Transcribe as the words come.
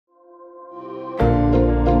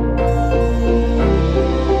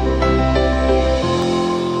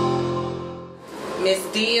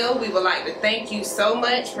deal. We would like to thank you so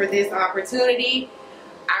much for this opportunity.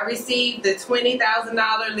 I received the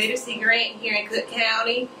 $20,000 literacy grant here in Cook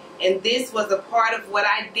County, and this was a part of what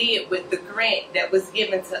I did with the grant that was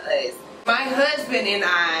given to us. My husband and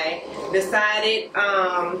I decided,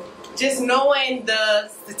 just knowing the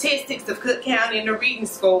statistics of Cook County and the reading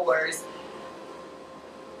scores,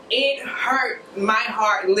 it hurt my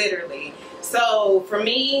heart literally. So for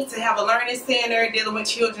me to have a learning center dealing with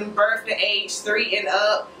children birth to age 3 and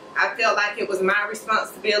up, I felt like it was my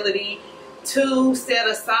responsibility to set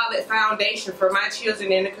a solid foundation for my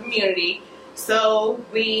children in the community. So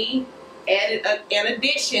we added an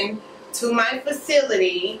addition to my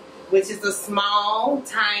facility, which is a small,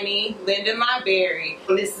 tiny Linden Library.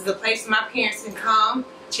 This is a place where my parents can come,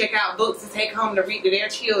 check out books to take home to read to their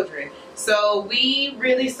children. So we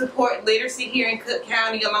really support literacy here in Cook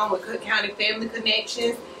County along with Cook County Family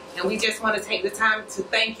Connections, and we just want to take the time to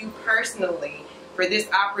thank you personally for this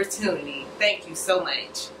opportunity. Thank you so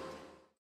much.